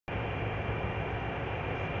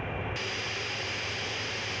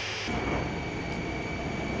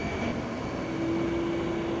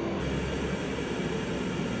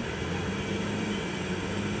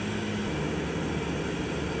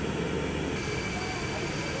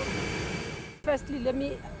firstly, let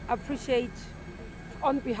me appreciate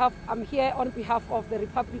I'm here on behalf of the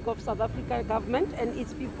Republic of South Africa government and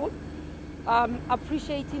its people,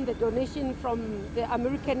 appreciating the donation from the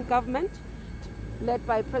American government, led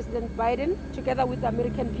by President Biden, together with the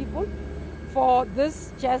American people, for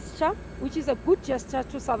this gesture, which is a good gesture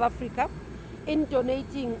to South Africa, in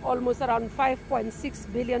donating almost around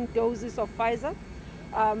 5.6 billion doses of Pfizer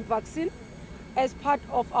vaccine as part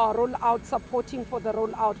of our rollout, supporting for the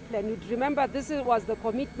rollout plan. You'd remember this was the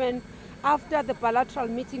commitment after the bilateral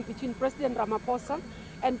meeting between President Ramaphosa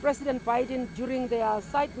and President Biden during their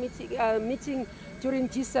side meeting during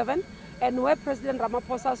G7, and where President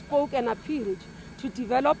Ramaphosa spoke and appealed to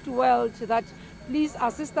developed world that please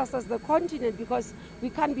assist us as the continent, because we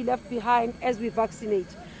can't be left behind as we vaccinate.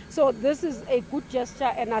 So this is a good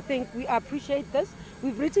gesture, and I think we appreciate this.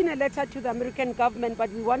 We've written a letter to the American government, but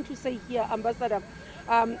we want to say here, Ambassador,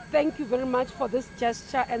 thank you very much for this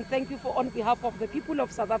gesture, and thank you on behalf of the people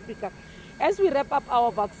of South Africa. As we wrap up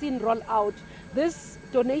our vaccine rollout, this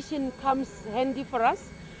donation comes handy for us.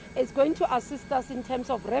 It's going to assist us in terms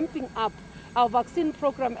of ramping up our vaccine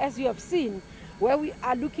program, as you have seen, where we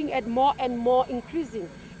are looking at more and more increasing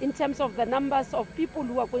in terms of the numbers of people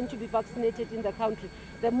who are going to be vaccinated in the country.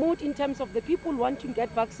 The mood in terms of the people wanting to get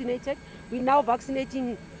vaccinated. We're now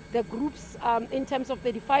vaccinating the groups in terms of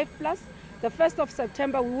 35 plus. The 1st of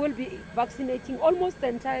September, we will be vaccinating almost the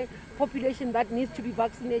entire population that needs to be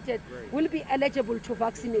vaccinated, will be eligible to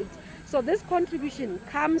vaccinate. So this contribution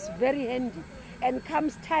comes very handy and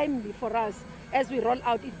comes timely for us as we roll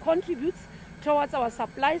out. It contributes towards our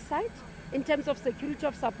supply side in terms of security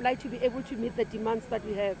of supply to be able to meet the demands that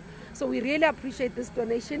we have. So we really appreciate this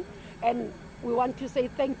donation, and we want to say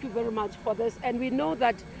thank you very much for this. And we know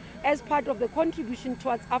that as part of the contribution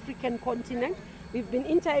towards African continent, we've been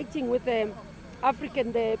interacting with the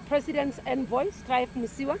President's envoy, Strive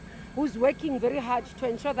Musiwa, who's working very hard to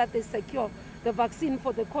ensure that they secure the vaccine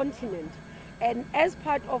for the continent. And as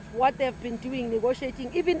part of what they've been doing,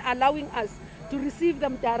 negotiating, even allowing us to receive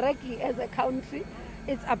them directly as a country,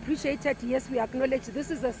 it's appreciated. Yes, we acknowledge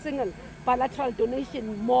this is a single bilateral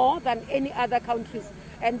donation more than any other countries.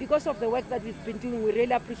 And because of the work that we've been doing, we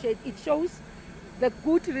really appreciate it. It shows the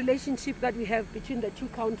good relationship that we have between the two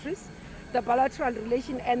countries, the bilateral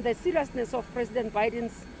relation, and the seriousness of President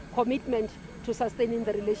Biden's commitment to sustaining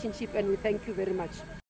the relationship. And we thank you very much.